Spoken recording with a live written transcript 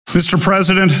Mr.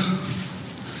 President,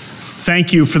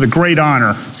 thank you for the great honor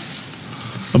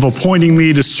of appointing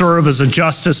me to serve as a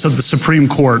Justice of the Supreme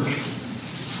Court.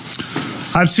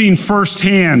 I've seen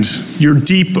firsthand your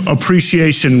deep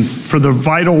appreciation for the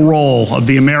vital role of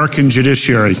the American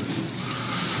judiciary.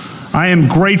 I am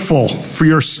grateful for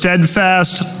your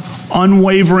steadfast,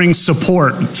 unwavering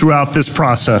support throughout this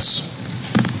process.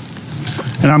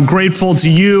 And I'm grateful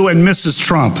to you and Mrs.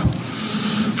 Trump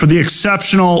for the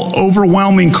exceptional,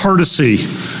 overwhelming courtesy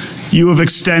you have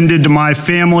extended to my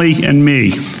family and me.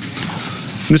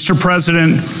 Mr.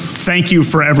 President, thank you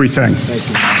for everything. Thank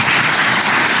you.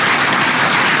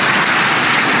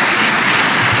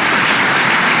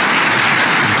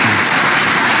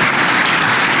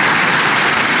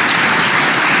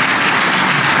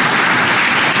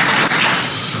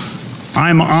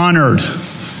 I'm honored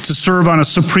to serve on a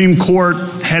Supreme Court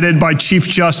headed by Chief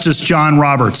Justice John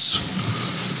Roberts.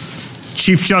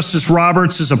 Chief Justice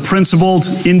Roberts is a principled,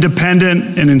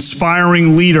 independent, and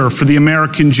inspiring leader for the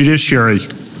American judiciary.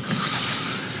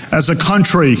 As a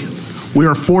country, we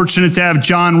are fortunate to have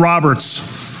John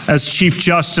Roberts as Chief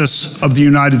Justice of the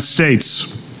United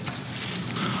States.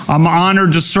 I'm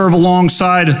honored to serve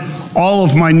alongside all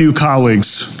of my new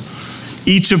colleagues,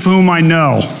 each of whom I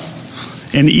know,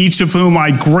 and each of whom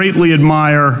I greatly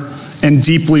admire and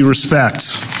deeply respect.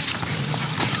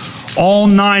 All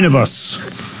 9 of us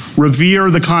revere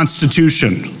the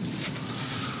Constitution.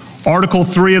 Article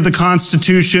 3 of the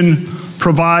Constitution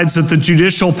provides that the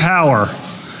judicial power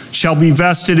shall be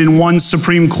vested in one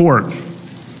Supreme Court.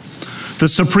 The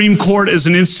Supreme Court is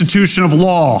an institution of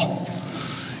law.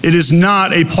 It is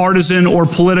not a partisan or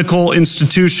political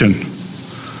institution.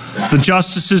 The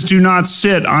justices do not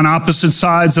sit on opposite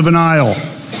sides of an aisle.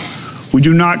 We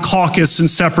do not caucus in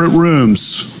separate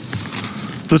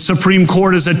rooms. The Supreme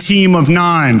Court is a team of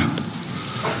 9,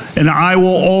 and I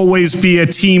will always be a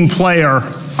team player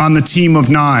on the team of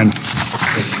 9.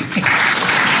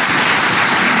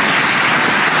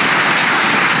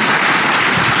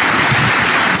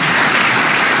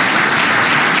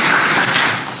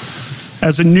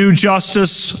 As a new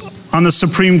justice on the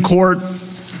Supreme Court,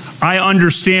 I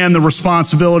understand the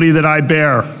responsibility that I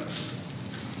bear.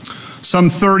 Some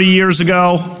 30 years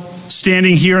ago,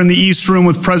 standing here in the East Room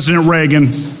with President Reagan,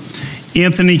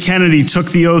 Anthony Kennedy took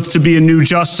the oath to be a new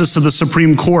justice of the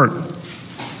Supreme Court.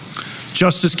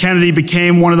 Justice Kennedy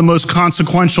became one of the most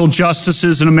consequential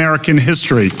justices in American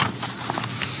history.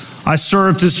 I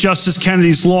served as Justice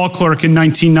Kennedy's law clerk in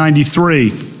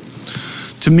 1993.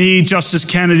 To me, Justice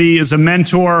Kennedy is a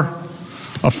mentor,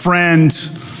 a friend,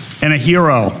 and a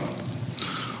hero.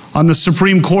 On the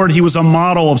Supreme Court, he was a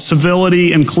model of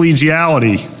civility and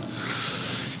collegiality.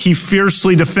 He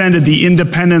fiercely defended the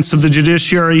independence of the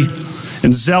judiciary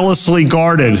and zealously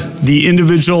guarded the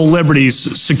individual liberties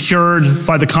secured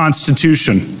by the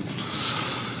Constitution.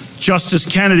 Justice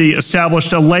Kennedy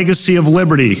established a legacy of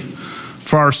liberty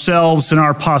for ourselves and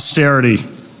our posterity.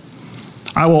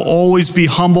 I will always be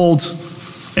humbled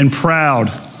and proud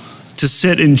to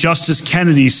sit in Justice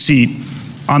Kennedy's seat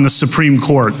on the Supreme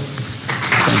Court.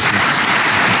 Thank you.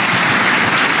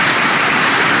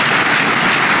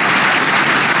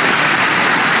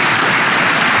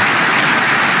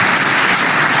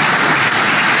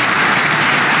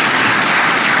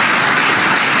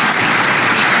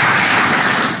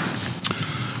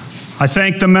 I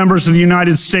thank the members of the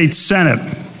United States Senate,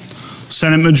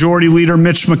 Senate Majority Leader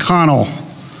Mitch McConnell,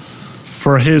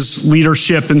 for his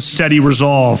leadership and steady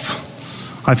resolve.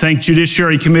 I thank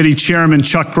Judiciary Committee Chairman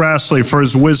Chuck Grassley for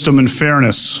his wisdom and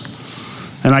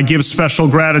fairness. And I give special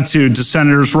gratitude to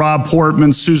Senators Rob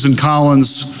Portman, Susan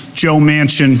Collins, Joe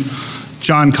Manchin,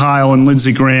 John Kyle, and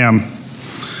Lindsey Graham.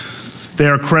 They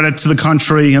are a credit to the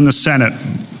country and the Senate.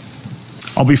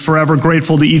 I'll be forever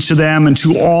grateful to each of them and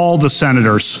to all the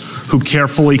senators who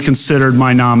carefully considered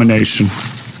my nomination.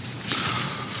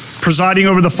 Presiding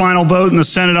over the final vote in the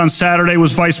Senate on Saturday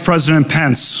was Vice President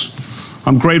Pence.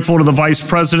 I'm grateful to the Vice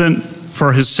President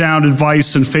for his sound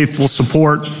advice and faithful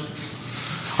support.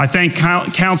 I thank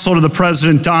counsel to the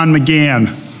President, Don McGahn,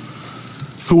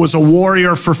 who was a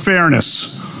warrior for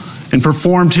fairness and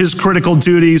performed his critical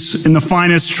duties in the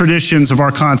finest traditions of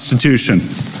our Constitution.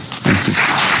 Thank you.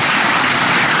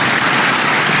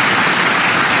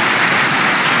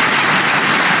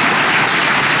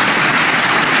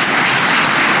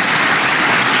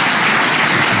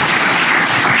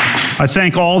 I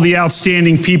thank all the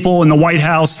outstanding people in the White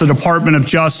House, the Department of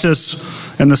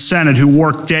Justice, and the Senate who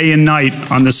worked day and night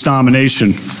on this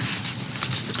nomination.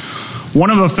 One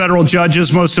of a federal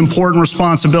judge's most important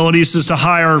responsibilities is to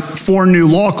hire 4 new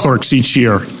law clerks each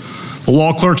year. The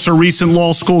law clerks are recent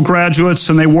law school graduates,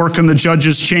 and they work in the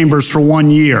judges' chambers for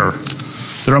 1 year.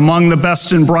 They're among the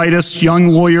best and brightest young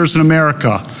lawyers in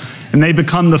America, and they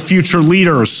become the future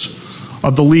leaders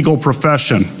of the legal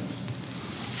profession.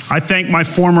 I thank my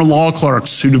former law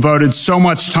clerks who devoted so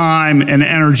much time and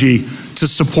energy to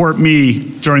support me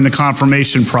during the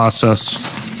confirmation process.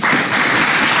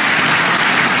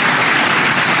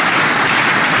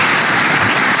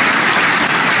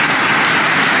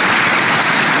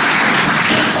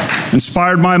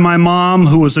 Inspired by my mom,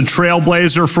 who was a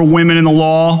trailblazer for women in the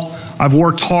law, I've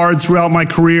worked hard throughout my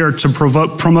career to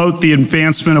promote the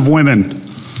advancement of women.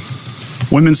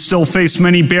 Women still face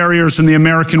many barriers in the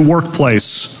American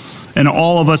workplace, and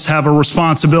all of us have a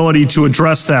responsibility to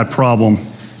address that problem.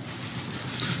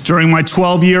 During my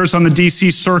 12 years on the D.C.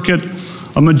 Circuit,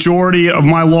 a majority of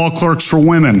my law clerks were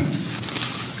women,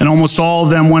 and almost all of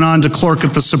them went on to clerk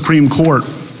at the Supreme Court.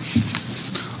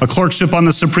 A clerkship on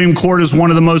the Supreme Court is one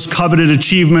of the most coveted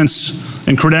achievements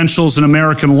and credentials in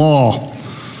American law.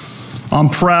 I'm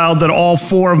proud that all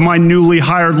 4 of my newly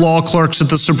hired law clerks at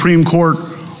the Supreme Court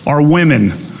are women,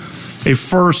 a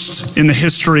first in the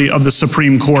history of the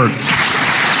Supreme Court.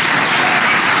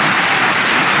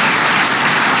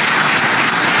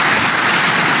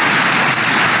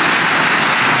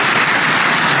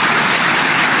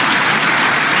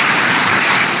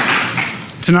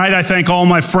 Tonight, I thank all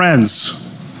my friends,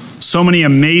 so many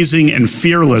amazing and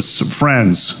fearless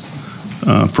friends,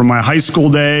 from my high school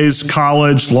days,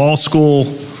 college, law school,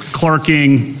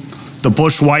 clerking, the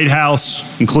Bush White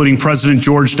House, including President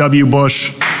George W.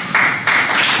 Bush.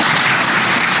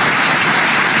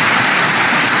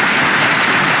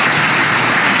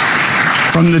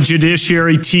 From the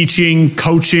judiciary, teaching,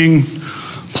 coaching,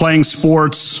 playing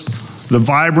sports, the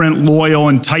vibrant, loyal,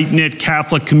 and tight-knit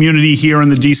Catholic community here in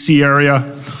the D.C. area,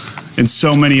 and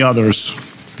so many others.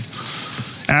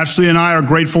 Ashley and I are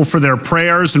grateful for their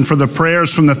prayers and for the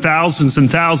prayers from the thousands and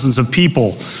thousands of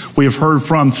people we have heard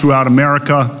from throughout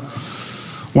America.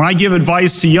 When I give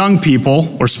advice to young people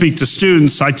or speak to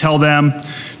students, I tell them,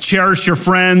 cherish your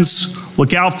friends,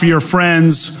 look out for your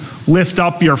friends, lift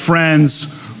up your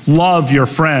friends, love your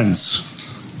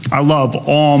friends. I love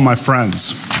all my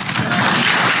friends.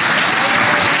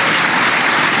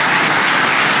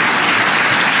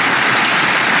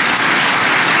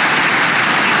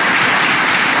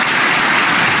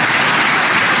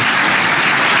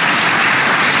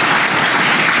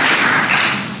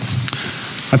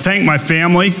 I thank my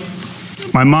family.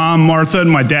 My mom, Martha,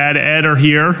 and my dad, Ed, are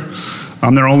here.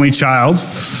 I'm their only child.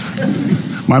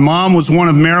 My mom was one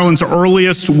of Maryland's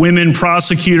earliest women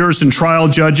prosecutors and trial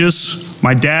judges.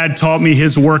 My dad taught me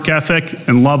his work ethic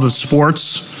and love of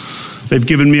sports. They've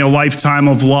given me a lifetime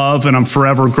of love, and I'm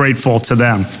forever grateful to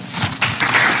them.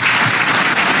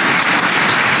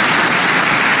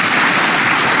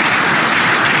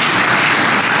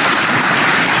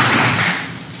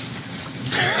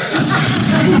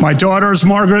 My daughters,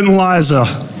 Margaret and Liza,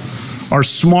 are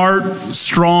smart,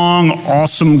 strong,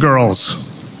 awesome girls.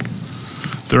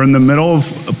 They're in the middle of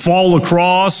fall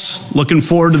lacrosse, looking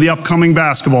forward to the upcoming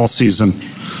basketball season.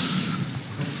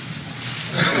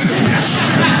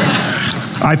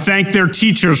 I thank their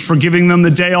teachers for giving them the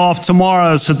day off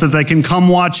tomorrow so that they can come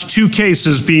watch 2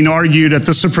 cases being argued at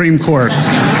the Supreme Court.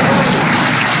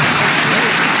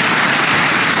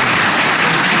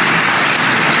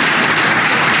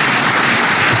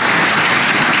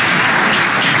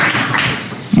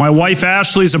 My wife,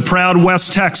 Ashley, is a proud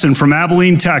West Texan from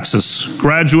Abilene, Texas,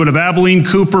 graduate of Abilene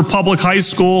Cooper Public High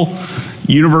School,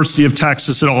 University of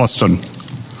Texas at Austin.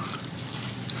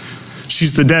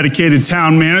 She's the dedicated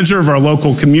town manager of our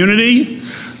local community.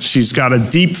 She's got a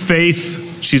deep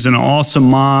faith. She's an awesome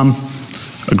mom,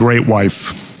 a great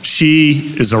wife. She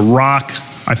is a rock.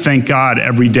 I thank God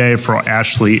every day for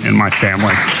Ashley and my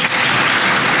family.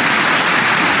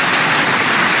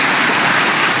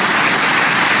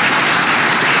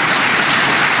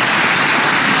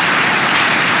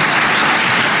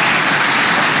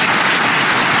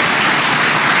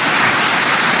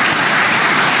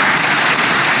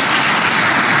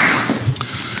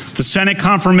 The Senate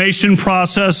confirmation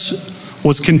process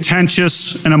was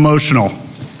contentious and emotional.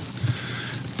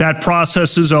 That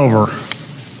process is over.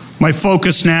 My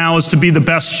focus now is to be the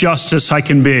best justice I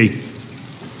can be.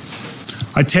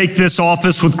 I take this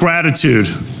office with gratitude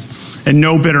and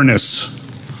no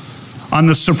bitterness. On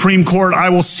the Supreme Court, I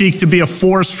will seek to be a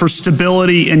force for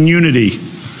stability and unity.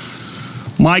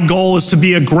 My goal is to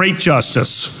be a great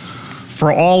justice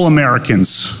for all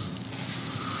Americans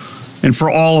and for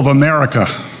all of America.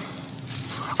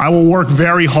 I will work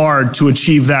very hard to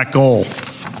achieve that goal.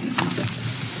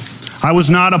 I was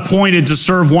not appointed to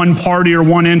serve one party or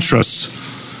one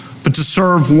interest, but to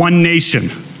serve one nation.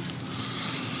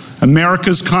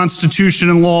 America's Constitution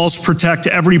and laws protect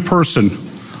every person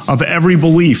of every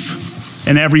belief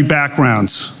and every background.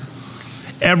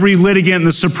 Every litigant in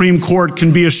the Supreme Court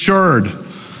can be assured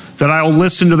that I will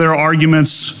listen to their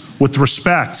arguments with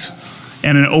respect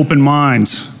and an open mind.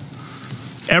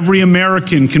 Every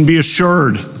American can be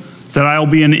assured that I will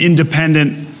be an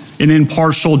independent and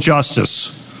impartial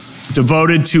justice,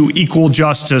 devoted to equal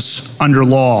justice under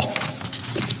law.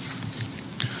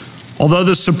 Although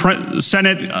the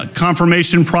Senate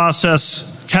confirmation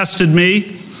process tested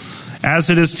me, as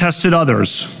it has tested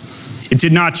others, it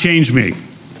did not change me.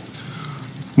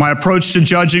 My approach to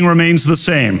judging remains the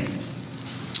same.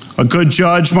 A good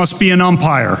judge must be an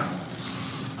umpire,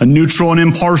 a neutral and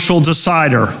impartial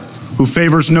decider who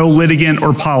favors no litigant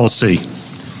or policy.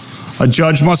 A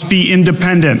judge must be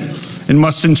independent and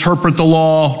must interpret the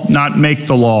law, not make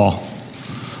the law.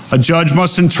 A judge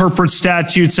must interpret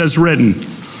statutes as written,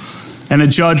 and a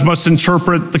judge must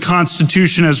interpret the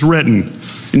Constitution as written,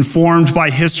 informed by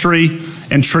history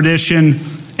and tradition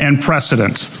and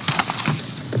precedent.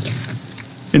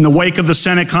 In the wake of the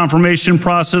Senate confirmation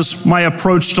process, my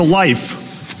approach to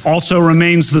life also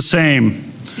remains the same.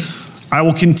 I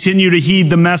will continue to heed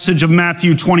the message of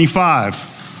Matthew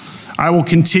 25. I will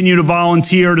continue to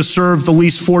volunteer to serve the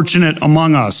least fortunate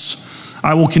among us.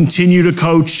 I will continue to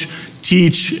coach,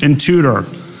 teach, and tutor.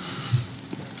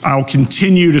 I will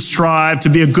continue to strive to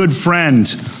be a good friend,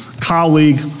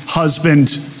 colleague, husband,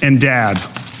 and dad.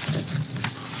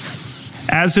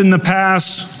 As in the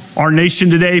past, our nation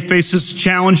today faces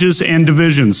challenges and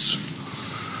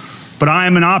divisions. But I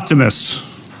am an optimist.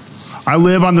 I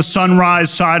live on the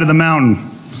sunrise side of the mountain.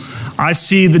 I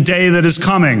see the day that is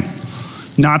coming,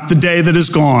 not the day that is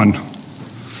gone.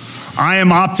 I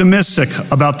am optimistic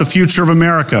about the future of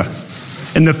America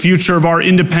and the future of our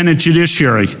independent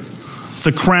judiciary,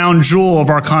 the crown jewel of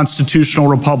our constitutional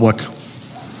republic.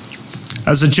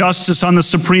 As a justice on the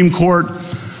Supreme Court,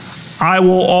 I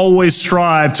will always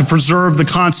strive to preserve the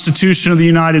Constitution of the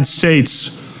United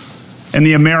States and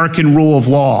the American rule of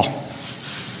law.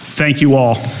 Thank you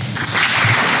all.